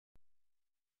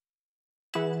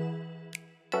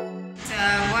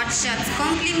Wortschatz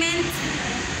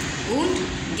und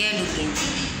gelungen.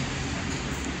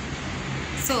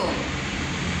 So,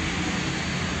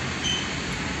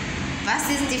 was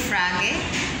ist die Frage?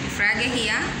 Die Frage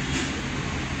hier.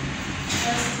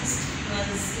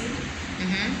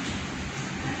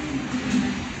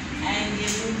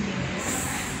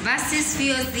 Was ist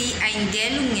für Sie ein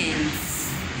gelungen?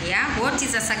 Yeah, what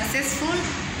is a successful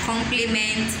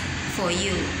compliment for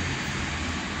you?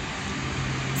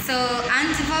 So,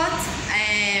 Antwort,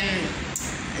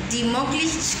 die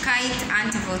Möglichkeit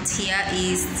Antwort hier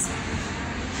ist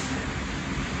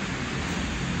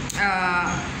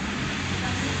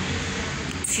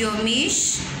für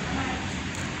mich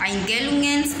ein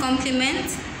gelungenes Kompliment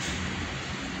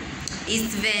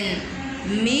ist, wenn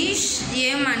mich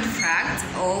jemand fragt,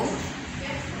 ob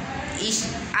ich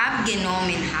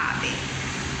abgenommen habe.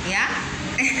 Ja?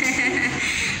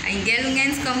 Ein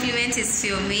gelungenes Kompliment ist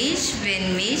für mich,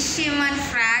 wenn mich jemand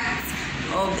fragt,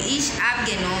 ob ich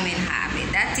abgenommen habe.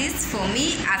 That is, for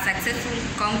me, a successful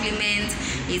compliment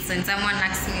is when someone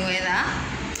asks me whether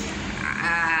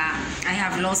I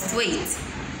have lost weight.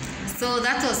 So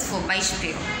that was for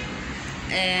Beispiel.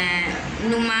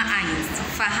 Nummer 1.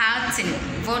 Verhalten.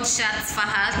 Wortschatz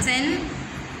Verhalten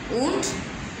und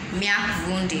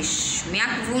merkwürdig.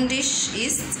 Merkwürdig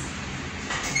ist,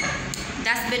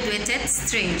 das bedeutet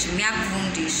strange,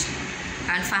 merkwürdig.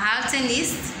 Und Verhalten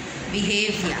ist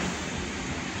behavior.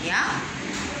 Ja?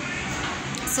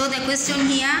 So the question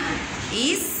here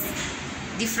is,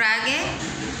 die Frage,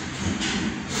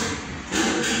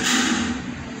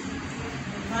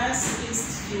 was ist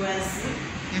für Sie?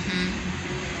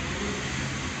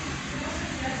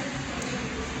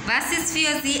 Was ist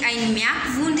für Sie ein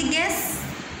merkwürdiges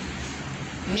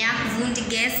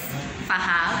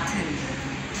Verhalten?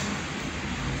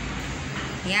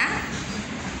 Ja?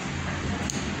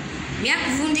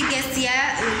 Merkwürdiges here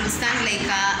sounds like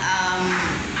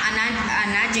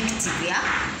an adjective, yeah?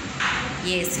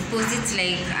 Yes, you pose it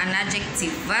like an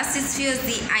adjective. Was ist für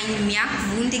Sie ein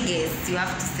merkwürdiges? You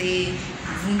have to say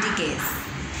wundiges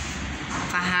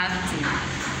Verhalten.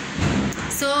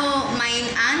 So, mein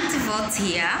Antwort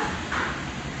hier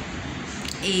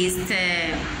ist,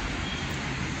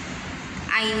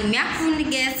 ein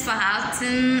merkwürdiges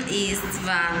Verhalten ist,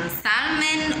 wenn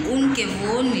Sammeln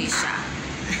ungewöhnlicher,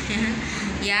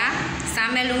 ja,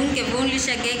 Sammeln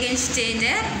ungewöhnlicher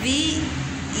Gegenstände wie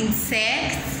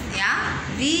Insekten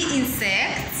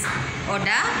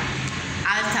oder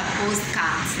alte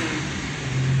Postkarten.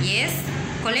 Yes,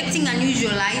 collecting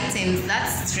unusual items,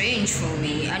 that's strange for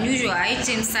me. Unusual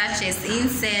items such as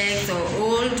insects or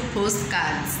old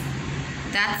postcards,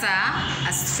 that's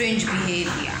a strange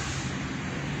behavior.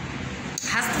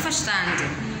 Hast du verstanden?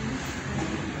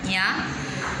 Ja.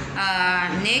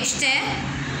 Nächste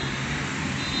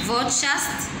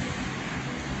Wortschatz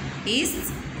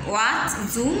ist Wort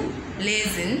zum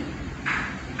Lesen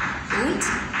und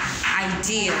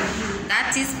ideal.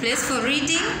 That is place for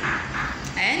reading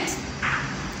and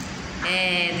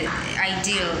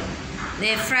ideal.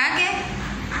 Die Frage?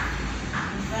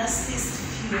 Was ist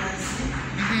für Sie?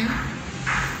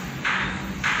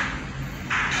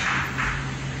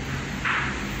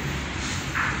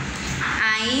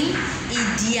 Ein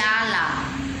idealer.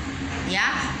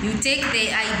 Yeah, you take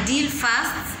the ideal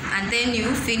first and then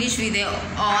you finish with the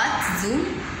Ort zum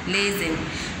Lesen.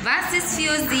 Was ist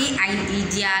für Sie ein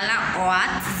idealer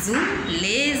Ort zum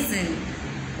Lesen?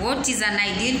 What is an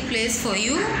ideal place for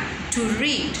you to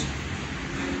read?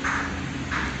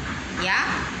 Ja,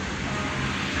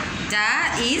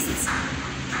 da ist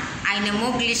eine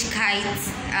Möglichkeit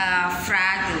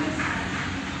fragen.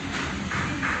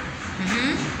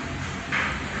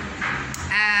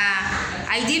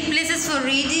 Ideal places for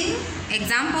reading,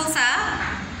 examples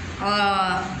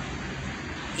are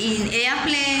in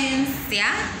airplanes,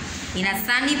 yeah, in a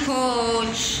sunny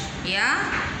porch, yeah,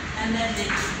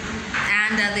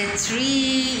 under the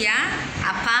tree, yeah,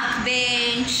 a park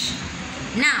bench.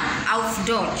 Now, auf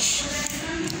Deutsch.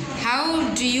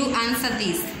 How do you answer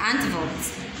this? Antwort.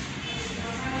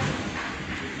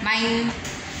 Mein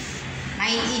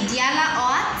idealer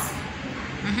Ort.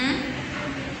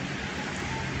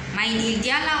 Mein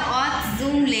idealer Ort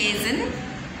zum Lesen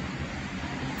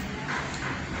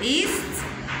ist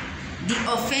die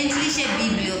öffentliche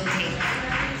Bibliothek.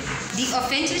 Die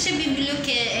öffentliche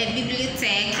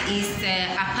Bibliothek ist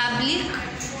a public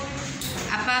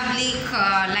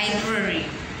library.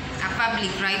 A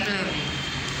public library.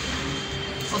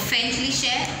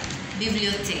 Öffentliche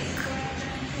Bibliothek.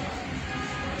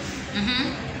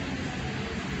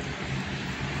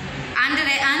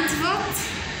 Andere Antwort.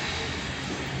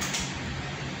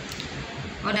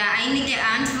 Oder einige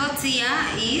Antwort hier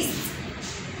ist,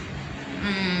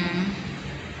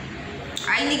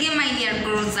 einige meiner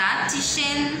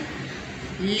großartigen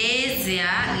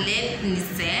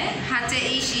Leseerlebnisse hatte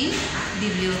ich in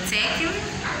Bibliotheken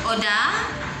oder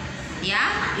ja,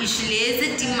 ich lese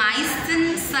die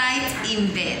meiste Zeit im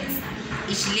Bett.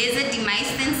 Ich lese die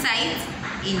meiste Zeit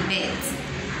im Bett.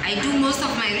 I do most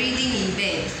of my reading in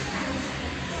bed.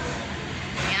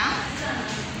 Ja?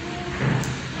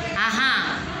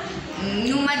 Aha.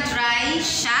 Nummer 3,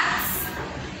 Schatz,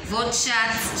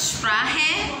 Wortschatz,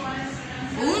 Sprache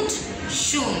und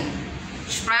schon.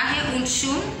 Sprache und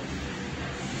schon.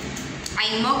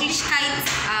 Eine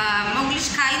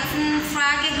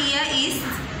Möglichkeitenfrage hier ist,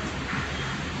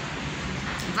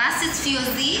 was ist für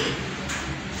Sie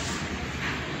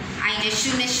eine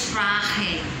schöne Sprache?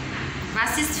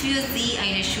 Was ist für Sie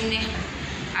eine schöne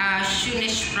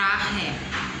Sprache?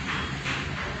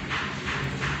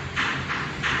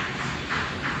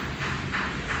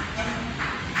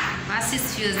 Was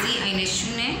ist für Sie eine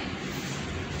schöne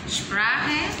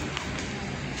Sprache?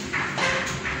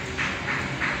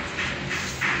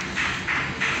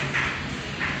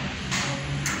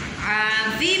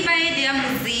 Wie bei der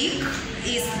Musik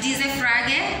ist diese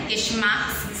Frage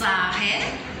Geschmackssache.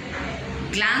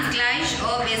 Ganz gleich,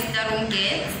 ob es darum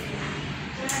geht,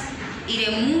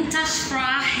 Ihre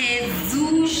Muttersprache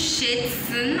zu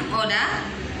schätzen oder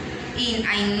in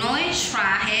eine neue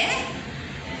Sprache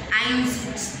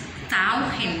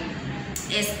einzutauchen.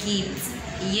 Es gibt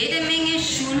jede Menge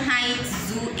Schönheit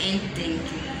zu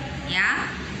entdecken. Ja?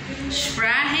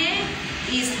 Sprache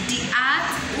ist die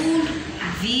Art und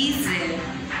Weise,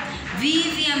 wie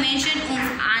wir Menschen uns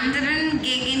anderen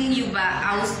gegenüber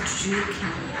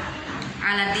ausdrücken.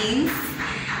 Allerdings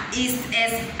ist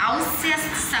es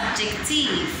äußerst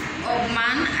subjektiv, ob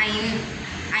man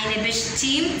eine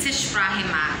bestimmte Sprache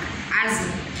mag. Also,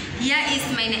 hier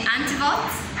ist meine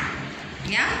Antwort.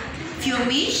 Ja? Für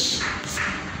mich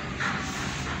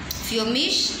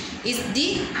ist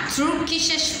die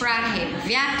türkische Sprache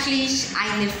wirklich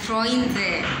eine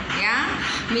Freude, ja?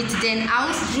 Mit den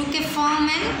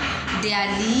Ausdrucksformen der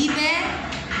Liebe,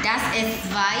 dass es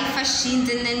 2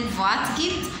 verschiedene Worte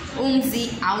gibt, um sie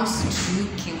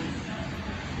auszudrücken.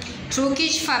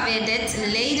 Türkisch verwendet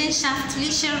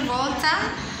leidenschaftliche Wörter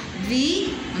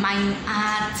wie mein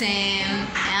Atem,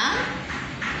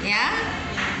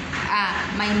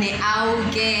 meine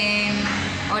Augen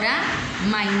oder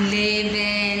mein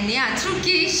Leben. Ja,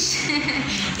 Türkisch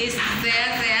ist sehr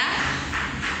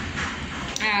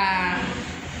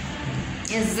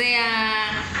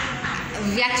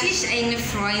wirklich eine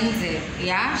Freunde,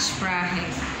 ja, Sprache.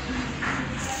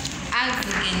 Also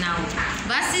genau.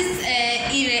 Was ist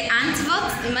Ihre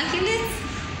Antwort, Immaculate?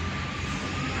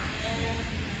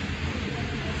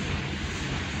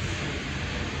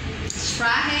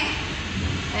 Sprache,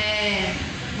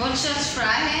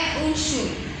 Wortschatzsprache und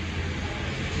Schule.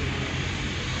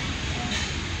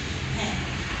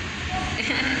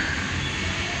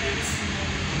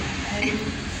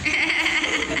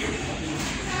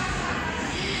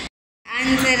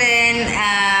 Anderen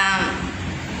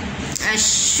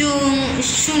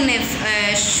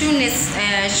schöne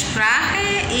Sprache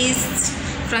ist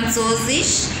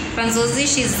Französisch.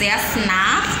 Französisch ist sehr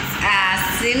sanft,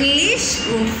 sinnlich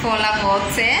und voller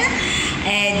Worte.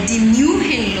 Die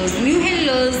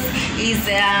mühelos is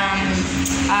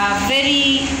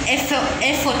very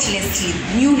effortlessly.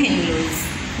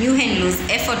 Mühelos,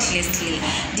 effortlessly.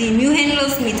 Die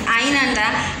mühelos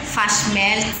miteinander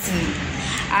verschmelzen.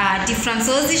 Die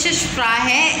französische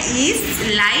Sprache ist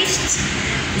leicht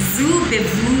zu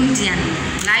bewundern.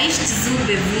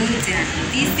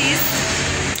 This is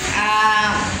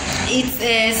it's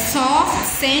a soft,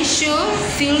 sensual,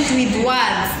 filled with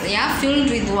words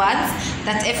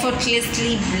that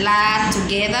effortlessly blur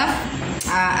together.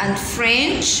 And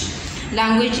French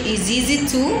language is easy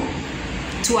to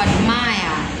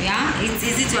admire. Yeah, it's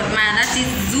easy to admire. That is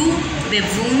zu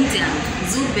bewundern.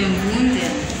 Zu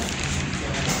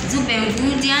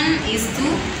bewundern is to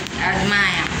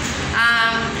admire.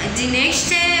 Die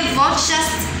nächste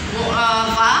Wortschatz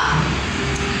war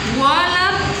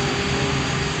Urlaub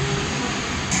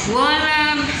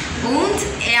und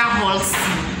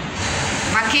Erholzen.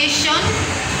 Vacation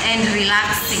and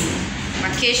relaxing.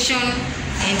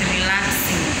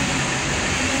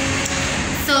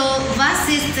 So, was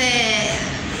ist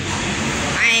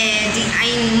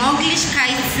eine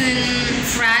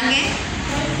Möglichkeitenfrage?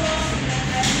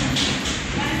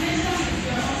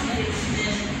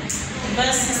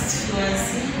 Was ist für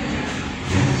Sie?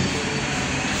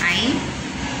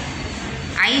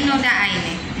 Ein oder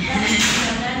eine?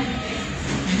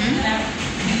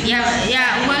 Ja,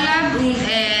 Urlaub und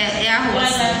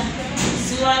Erholung.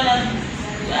 Urlaub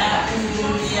und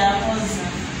Erholung.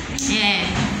 Ja.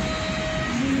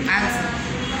 Also.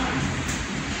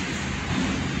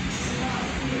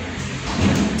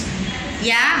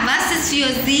 Ja, was ist für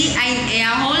Sie ein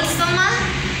erholsamer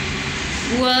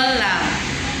Urlaub?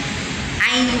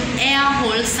 Ein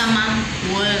erholsamer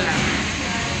Urlaub.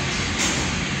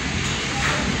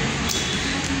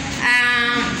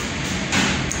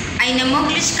 Eine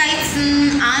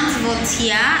Möglichkeitsantwort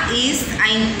hier ist,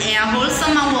 ein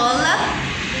erholsamer Urlaub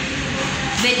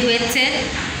bedeutet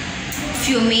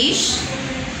für mich,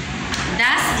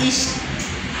 dass ich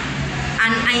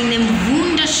an einem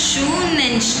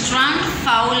wunderschönen Strand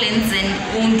faulenzen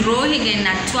und ruhigen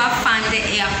Naturpfade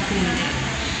erkunden.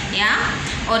 Ja?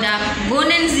 Oder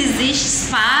gönnen Sie sich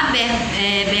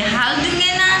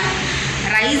Spa-Behaltungen an,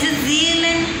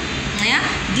 Reisezielen, ja,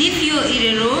 die für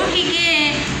ihre ruhige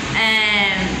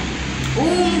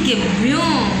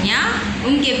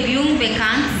Umgebung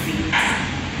bekannt sind,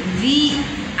 wie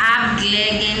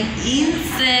abgelegen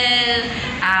Inseln,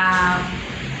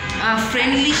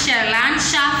 freundliche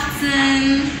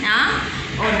Landschaften, ja,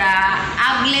 oder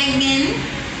abgelegen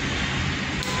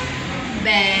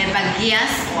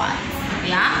Bagiersort.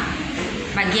 Ja?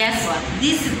 But guess what?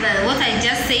 This is what I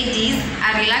just said is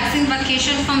a relaxing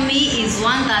vacation for me is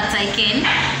one that I can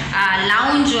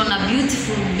lounge on a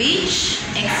beautiful beach,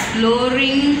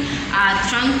 exploring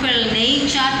tranquil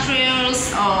nature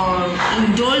trails, or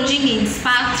indulging in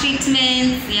spa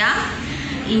treatments, yeah,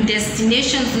 in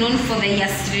destinations known for their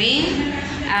serene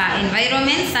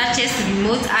environments such as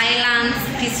remote islands,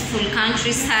 peaceful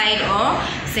countryside, or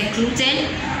secluded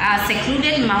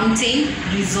mountain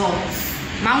resorts.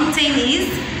 Mountain is,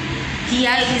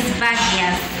 here is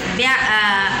Bagia.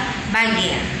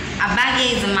 Bagia. A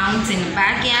Bagia is a mountain.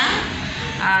 Bagia.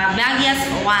 Bagia is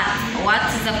what? What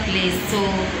is a place? So,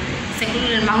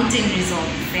 secluded mountain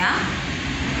resorts. Yeah.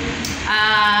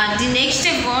 Die nächste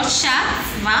Wortschatz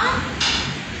war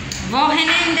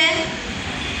Wochenende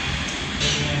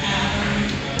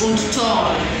und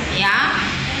toll. Yeah.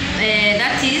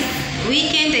 That is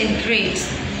weekend and great.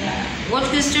 What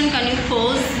question can you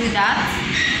pose with that?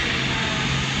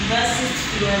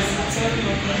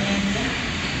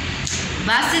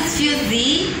 Was ist für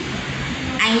Sie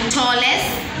ein tolles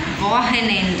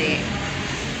Wochenende?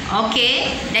 Okay,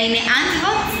 deine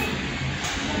Antwort?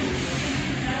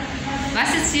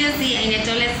 Was ist für Sie ein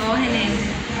tolles Wochenende?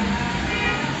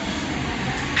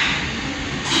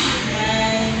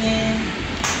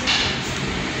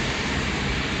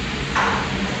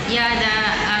 Ja,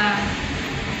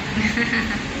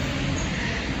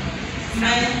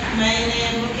 meine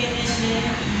Wochenende ist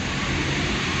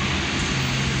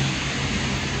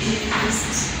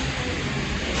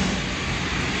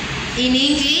in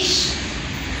English?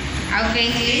 Auf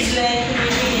English? It's like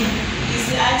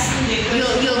it's asking the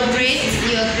question. You're great.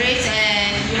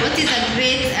 What is a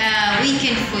great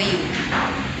weekend for you?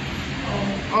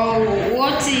 Or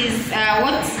what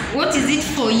is it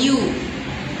for you?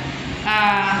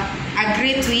 A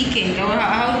great weekend, or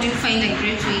how do you find a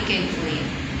great weekend for you?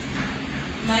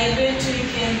 My great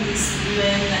weekend is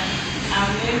when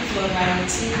I'm going for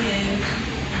outing and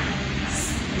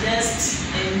just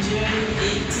enjoying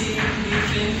eating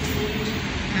different food.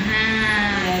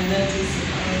 And that is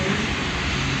all.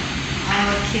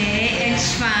 Okay,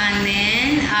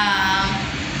 entspannen.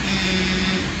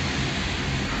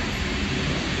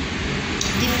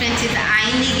 Different ist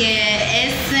einige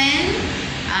Essen.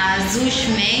 So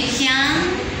schmecken,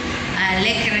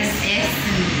 leckeres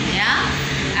Essen, ja?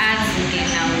 Also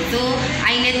genau so.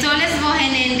 Ein tolles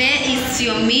Wochenende ist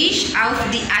für mich auf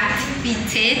die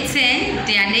Aktivitäten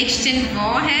der nächsten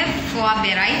Woche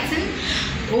vorbereiten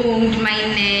und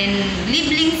meinen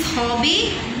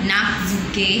Lieblingshobby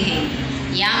nachzugehen.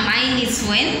 Ja, mine is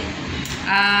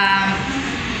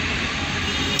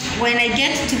when I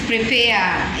get to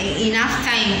prepare enough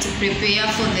time to prepare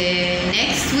for the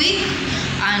next week,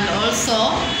 and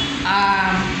also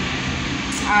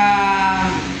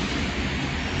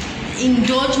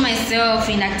indulge myself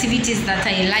in activities that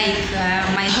I like,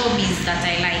 my hobbies that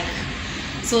I like.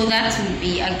 So that would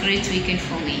be a great weekend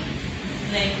for me.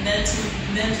 Like that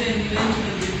when you went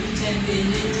for the beach and they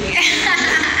did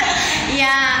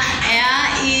yeah,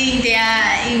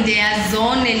 in der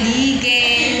Sonne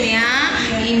liegen, ja,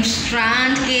 im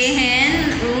Strand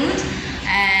gehen und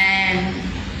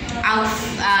auf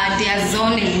der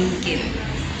Sonne liegen.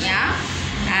 Ja?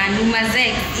 Nummer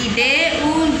 6. Idee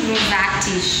und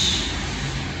großartig.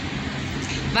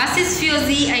 Was ist für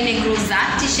Sie eine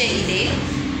großartige Idee?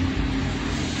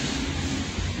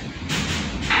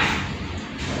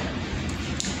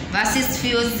 Was ist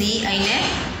für Sie eine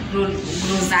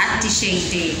großartige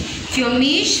Idee? Für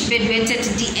mich bedeutet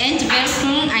die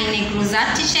Entwicklung eine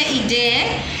großartige Idee,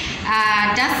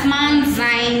 dass man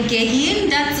sein Gehirn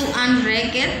dazu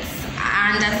anregt,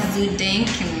 anders zu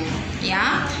denken.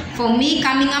 Yeah? For me,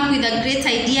 coming up with a great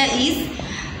idea is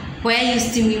where you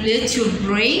stimulate your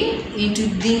brain into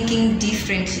thinking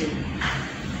differently.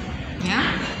 Yeah?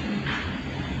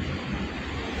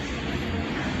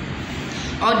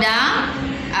 Oder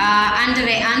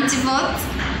andere Antwort: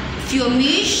 Für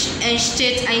mich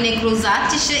entsteht eine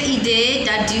großartige Idee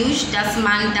dadurch, dass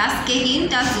man das Gehirn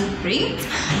dazu bringt,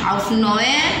 auf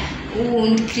neue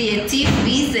und kreative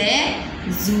Weise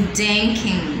zu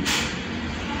denken.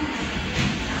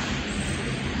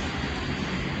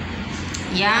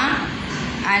 Yeah,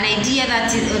 an idea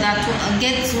that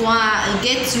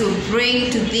gets your brain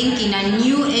to think in a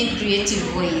new and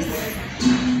creative ways.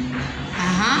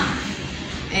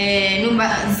 Nummer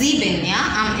 7, ja,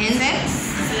 am Ende.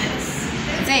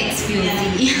 6 für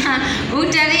Sie.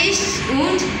 Unterricht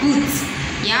und gut.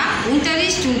 Ja,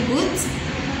 Unterricht und gut.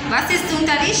 Was ist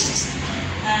Unterricht?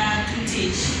 To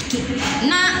teach.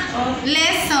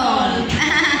 Lesson.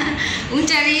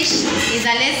 Unterricht is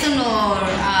a lesson or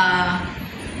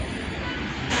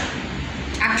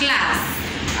a class,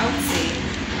 I would say.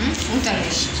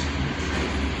 Unterricht.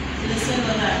 Lesson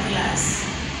or a class?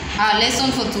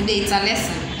 Lesson for today, it's a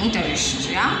lesson. Unterricht,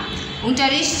 ja?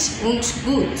 Unterricht und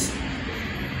gut.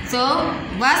 So,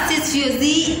 was ist für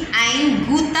Sie ein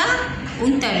guter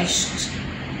Unterricht?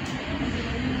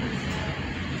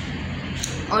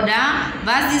 Oder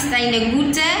was ist eine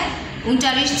gute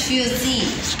Unterricht für Sie?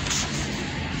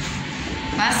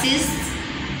 Was ist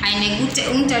eine gute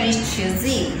Unterricht für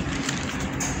Sie?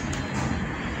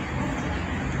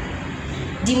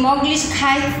 Die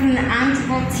Möglichkeiten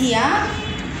Antwort hier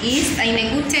ist: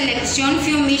 Eine gute Lektion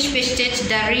für mich besteht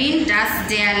darin, dass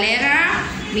der Lehrer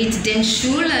mit den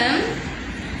Schülern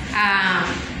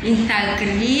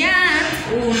integriert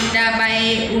und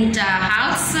dabei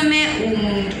unterhaltsame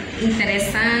und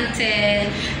interessante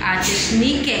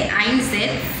Techniken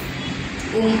einsetzt,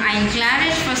 um ein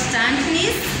klares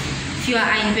Verständnis für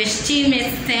ein bestimmtes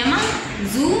Thema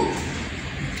zu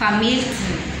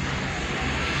vermitteln.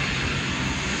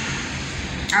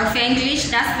 Auf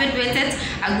Englisch, das bedeutet: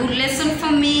 A good lesson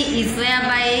for me is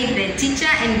whereby the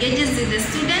teacher engages with the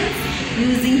students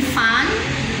using fun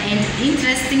and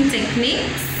interesting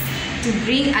techniques to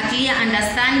bring a clear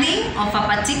understanding of a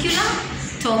particular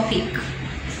topic.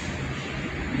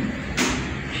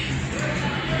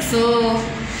 So,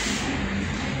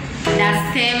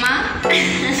 das Thema.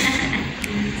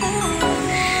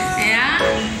 Yeah,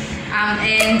 am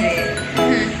Ende.